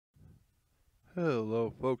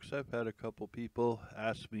Hello, folks. I've had a couple people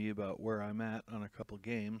ask me about where I'm at on a couple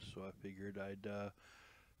games, so I figured I'd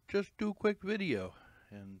just do a quick video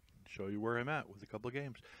and show you where I'm at with a couple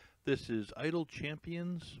games. This is Idle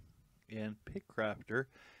Champions and Pickcrafter,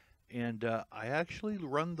 and I actually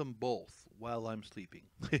run them both while I'm sleeping.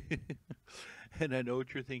 And I know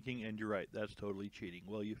what you're thinking, and you're right, that's totally cheating.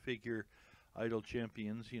 Well, you figure Idle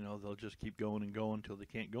Champions, they'll just keep going and going until they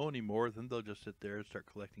can't go anymore, then they'll just sit there and start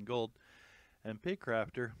collecting gold. And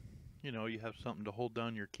Pickcrafter, you have something to hold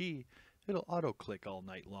down your key, it'll auto-click all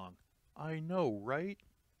night long. I know, right?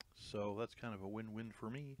 So that's kind of a win-win for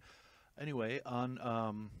me. Anyway,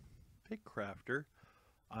 on Pickcrafter,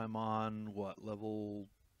 I'm on, what, level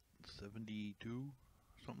 72?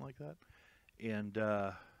 Something like that. And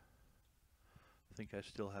I think I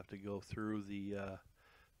still have to go through the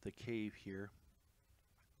cave here.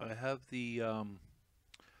 I have the, let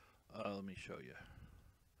me show you.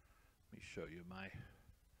 Let me show you might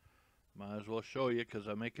as well show you because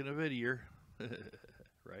I'm making a video,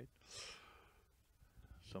 right?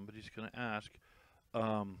 Somebody's going to ask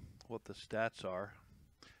what the stats are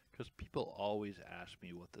because people always ask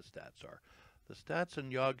me what the stats are. The stats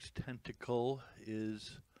on Yogg's Tentacle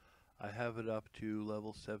is I have it up to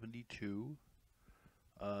level 72,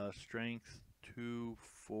 strength 2,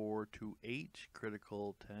 4, 2, 8,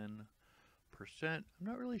 critical 10%. I'm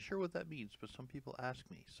not really sure what that means, but some people ask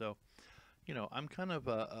me. So, I'm kind of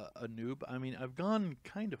a noob. I mean, I've gone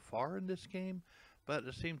kind of far in this game, but at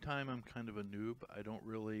the same time, I'm kind of a noob. I don't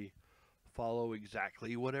really follow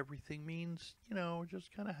exactly what everything means.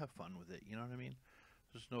 Just kind of have fun with it. You know what I mean?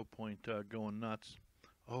 There's no point going nuts.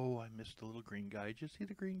 Oh, I missed the little green guy. Did you see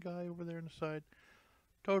the green guy over there on the side?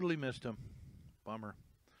 Totally missed him. Bummer.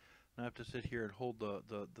 I have to sit here and hold the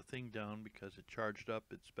thing down because it charged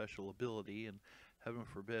up its special ability, and heaven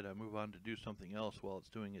forbid I move on to do something else while it's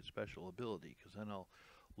doing its special ability, because then I'll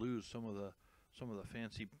lose some of the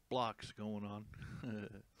fancy blocks going on.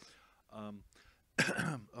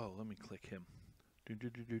 Oh, let me click him. Do do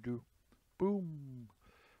do do do. Boom.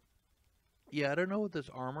 Yeah, I don't know what this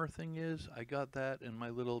armor thing is. I got that, and my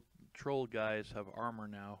little troll guys have armor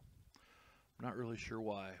now. I'm not really sure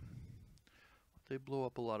why. They blow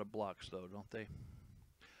up a lot of blocks, though, don't they?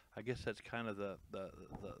 I guess that's kind of the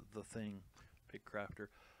thing, Pickcrafter.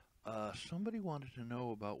 Somebody wanted to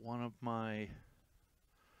know about one of my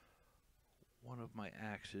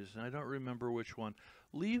axes, and I don't remember which one.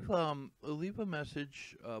 Leave a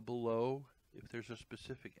message below if there's a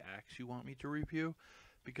specific axe you want me to review,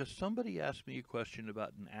 because somebody asked me a question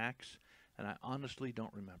about an axe, and I honestly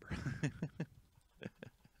don't remember.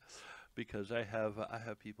 Because I have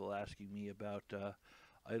people asking me about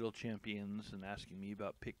Idle Champions and asking me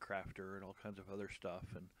about Pickcrafter and all kinds of other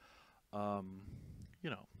stuff. And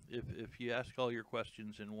if you ask all your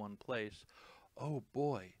questions in one place, oh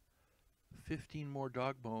boy, 15 more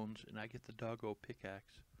dog bones and I get the doggo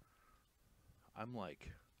pickaxe. I'm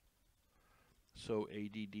like so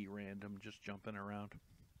ADD random, just jumping around.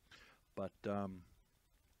 But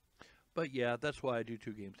yeah, that's why I do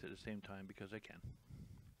two games at the same time, because I can.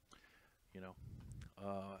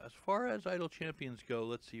 As far as Idle Champions go,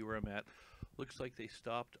 let's see where I'm at. Looks like they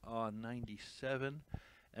stopped on 97.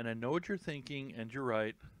 And I know what you're thinking, and you're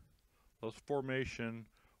right. Those formation,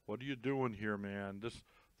 what are you doing here, man?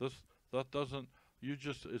 That doesn't,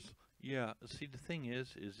 yeah. See, the thing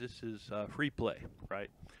is this is free play, right?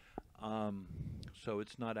 So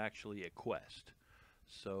it's not actually a quest.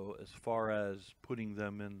 So as far as putting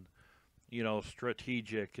them in,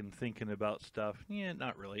 strategic and thinking about stuff, yeah,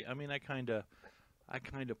 not really. I mean, I kind of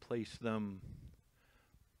place them,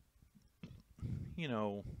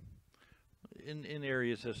 in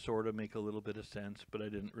areas that sort of make a little bit of sense, but I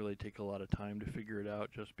didn't really take a lot of time to figure it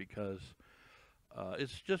out, just because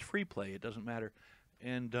it's just free play. It doesn't matter.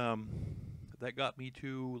 And that got me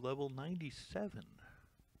to level 97,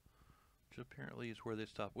 which apparently is where they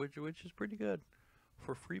stopped, which is pretty good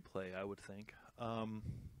for free play, I would think.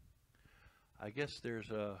 I guess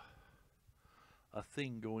there's a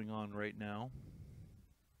thing going on right now.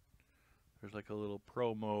 There's like a little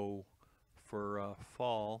promo for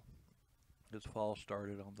fall. This fall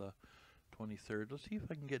started on the 23rd. Let's see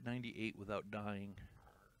if I can get 98 without dying.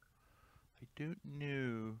 I don't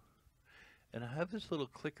know. And I have this little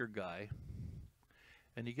clicker guy.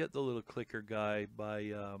 And you get the little clicker guy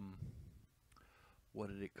by, what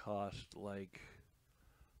did it cost? Like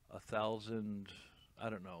 1,000,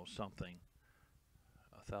 I don't know, something.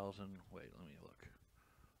 1,000, wait, let me look.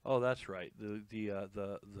 Oh, that's right.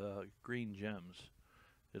 The green gems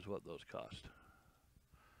is what those cost.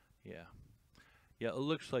 Yeah. Yeah, it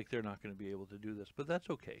looks like they're not going to be able to do this, but that's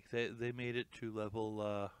okay. They made it to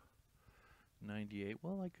level 98.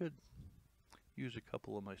 Well, I could use a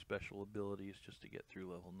couple of my special abilities just to get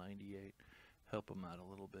through level 98. Help them out a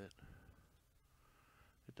little bit.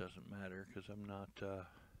 It doesn't matter because I'm not...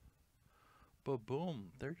 But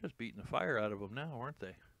boom, they're just beating the fire out of them now, aren't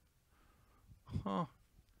they? Huh.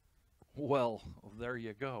 Well, there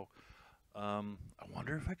you go. I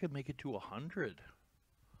wonder if I could make it to 100.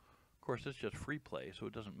 Of course, it's just free play, so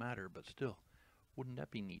it doesn't matter, but still, wouldn't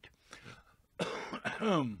that be neat?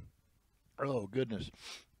 Oh, goodness.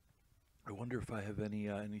 I wonder if I have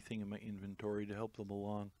anything in my inventory to help them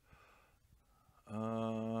along.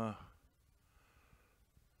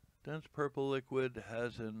 Dense purple liquid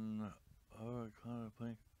has an...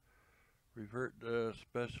 revert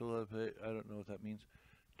special... I don't know what that means.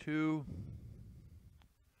 2...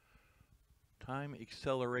 Time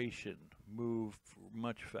acceleration. Move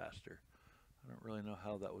much faster. I don't really know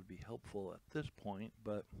how that would be helpful at this point,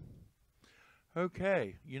 but...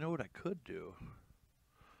 Okay, you know what I could do?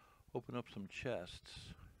 Open up some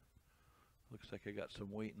chests. Looks like I got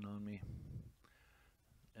some waiting on me.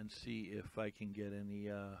 And see if I can get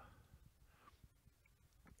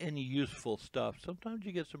any useful stuff. Sometimes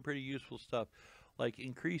you get some pretty useful stuff, like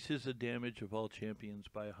increases the damage of all champions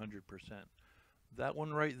by 100%. That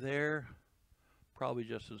one right there probably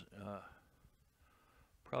just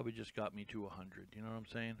got me to 100. You know what I'm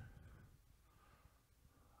saying?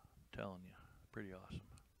 I'm telling you, pretty awesome.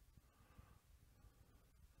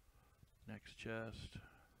 Next chest.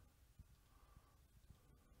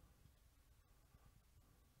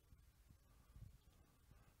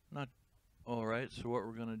 Not all right. So what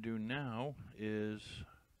we're gonna do now is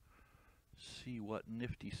see what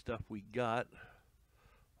nifty stuff we got,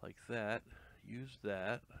 like that. Use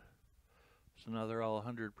that. So now they're all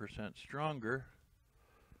 100% stronger.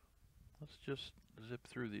 Let's just zip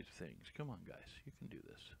through these things. Come on, guys, you can do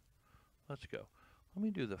this. Let's go. Let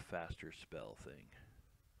me do the faster spell thing.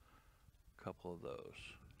 A couple of those.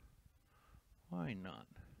 Why not?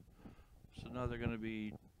 So now they're going to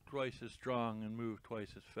be twice as strong and move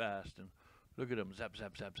twice as fast. And look at them, zap,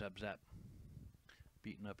 zap, zap, zap, zap.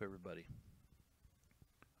 Beating up everybody.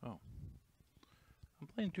 Oh. I'm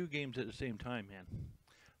playing 2 games at the same time, man.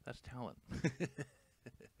 That's talent.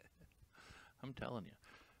 I'm telling you.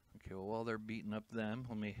 Okay, well, while they're beating up them,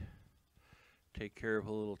 let me take care of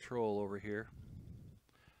a little troll over here.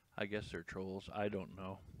 I guess they're trolls. I don't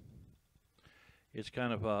know. It's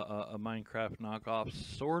kind of a Minecraft knockoff,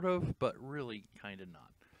 sort of, but really kind of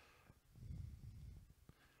not.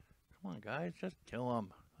 Come on, guys, just kill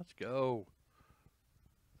them. Let's go.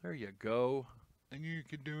 There you go. And you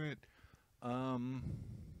can do it.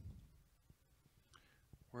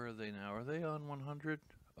 Where are they now? Are they on 100?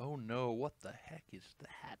 Oh no, what the heck is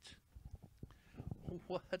that?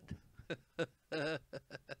 What?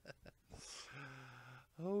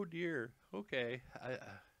 Oh dear. Okay.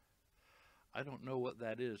 I don't know what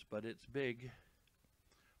that is, but it's big.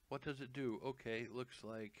 What does it do? Okay, looks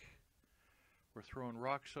like we're throwing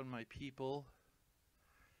rocks on my people.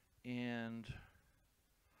 And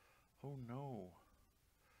oh no.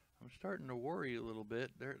 I'm starting to worry a little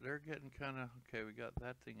bit. They're getting kind of okay. We got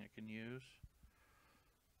that thing I can use.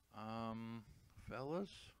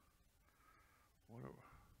 Fellas,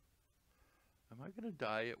 am I gonna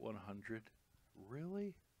die at 100?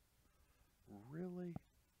 Really? Really?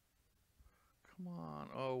 Come on.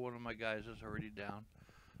 Oh, one of my guys is already down.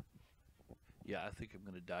 Yeah, I think I'm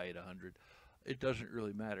gonna die at 100. It doesn't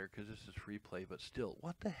really matter because this is free play, but still,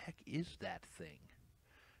 what the heck is that thing?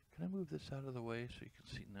 Can I move this out of the way so you can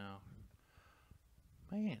see now?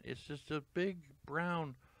 Man, it's just a big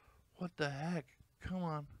brown... What the heck? Come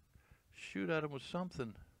on. Shoot at him with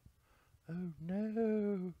something. Oh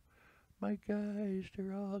no. My guys,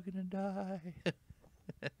 they're all gonna die.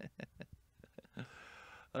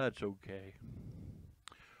 That's okay.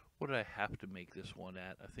 What did I have to make this one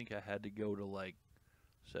at? I think I had to go to like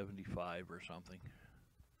 75 or something.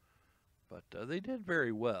 But they did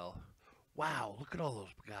very well. Wow, look at all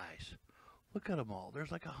those guys. Look at them all.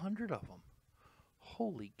 There's like 100 of them.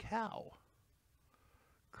 Holy cow.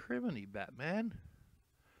 Criminy, Batman.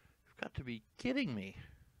 You've got to be kidding me.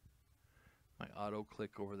 My auto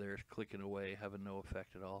click over there is clicking away, having no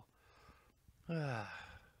effect at all. Man.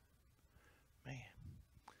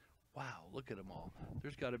 Wow, look at them all.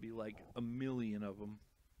 There's got to be like 1 million of them.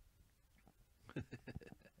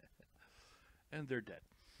 And they're dead.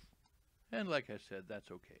 And like I said, that's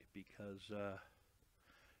okay because,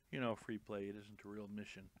 you know, free play, it isn't a real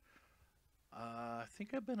mission. I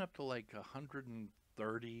think I've been up to like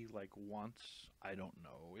 130 like once. I don't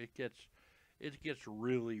know. It gets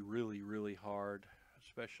really, really, really hard,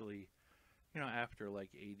 especially, you know, after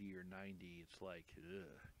like 80 or 90, it's like, ugh,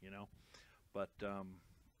 you know. But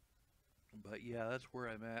yeah, that's where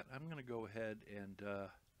I'm at. I'm going to go ahead and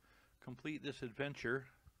complete this adventure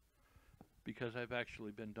because I've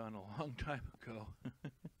actually been done a long time ago.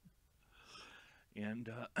 And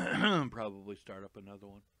probably start up another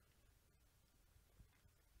one.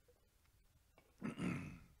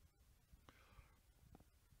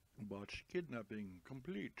 Botched kidnapping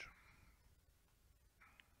complete.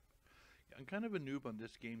 Yeah, I'm kind of a noob on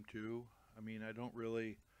this game too. I mean, I'm not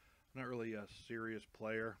really a serious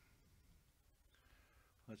player.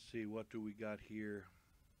 Let's see, what do we got here?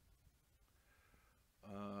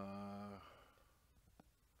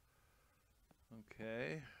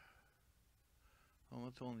 Okay. Well,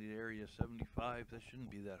 that's only area 75. That shouldn't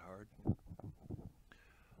be that hard.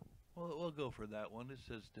 Well, we'll go for that one. It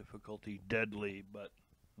says difficulty deadly, but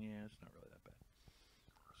yeah, it's not really that bad.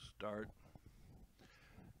 Start.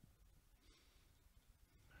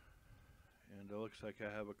 And it looks like I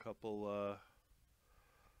have a couple,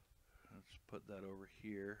 let's put that over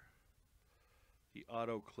here. The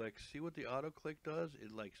auto click. See what the auto click does?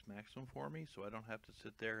 It like smacks them for me, so I don't have to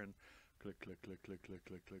sit there and click, click, click, click, click,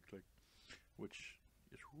 click, click, click, which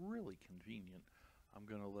is really convenient. I'm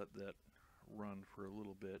going to let that run for a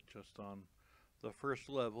little bit just on the first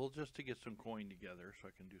level just to get some coin together so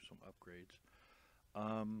I can do some upgrades.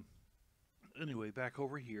 Anyway, back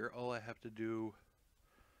over here, all I have to do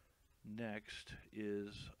next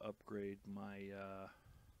is upgrade my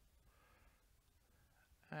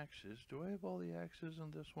axes. Do I have all the axes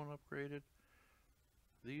in this one upgraded?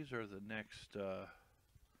 These are the next,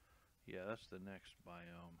 yeah, that's the next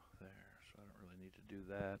biome there, so I don't really need to do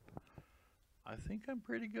that. I think I'm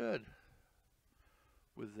pretty good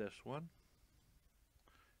with this one.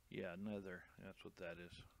 Yeah, nether, that's what that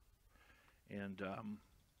is. And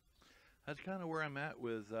that's kind of where I'm at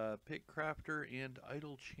with Pickcrafter and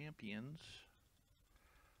Idle Champions.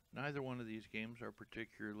 Neither one of these games are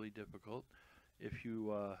particularly difficult. If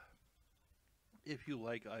you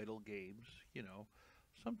like idle games, you know,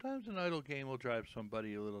 sometimes an idle game will drive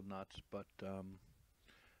somebody a little nuts, but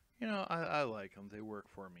you know, I like them. They work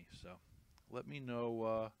for me. So let me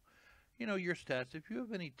know, you know, your stats. If you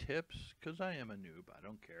have any tips, because I am a noob, I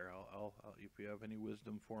don't care. I'll if you have any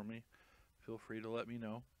wisdom for me, feel free to let me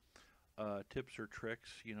know. Tips or tricks,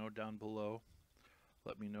 you know, down below.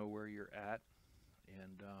 Let me know where you're at.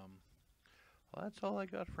 And well, that's all I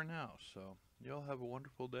got for now. So y'all have a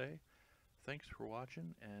wonderful day. Thanks for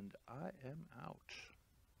watching, and I am out.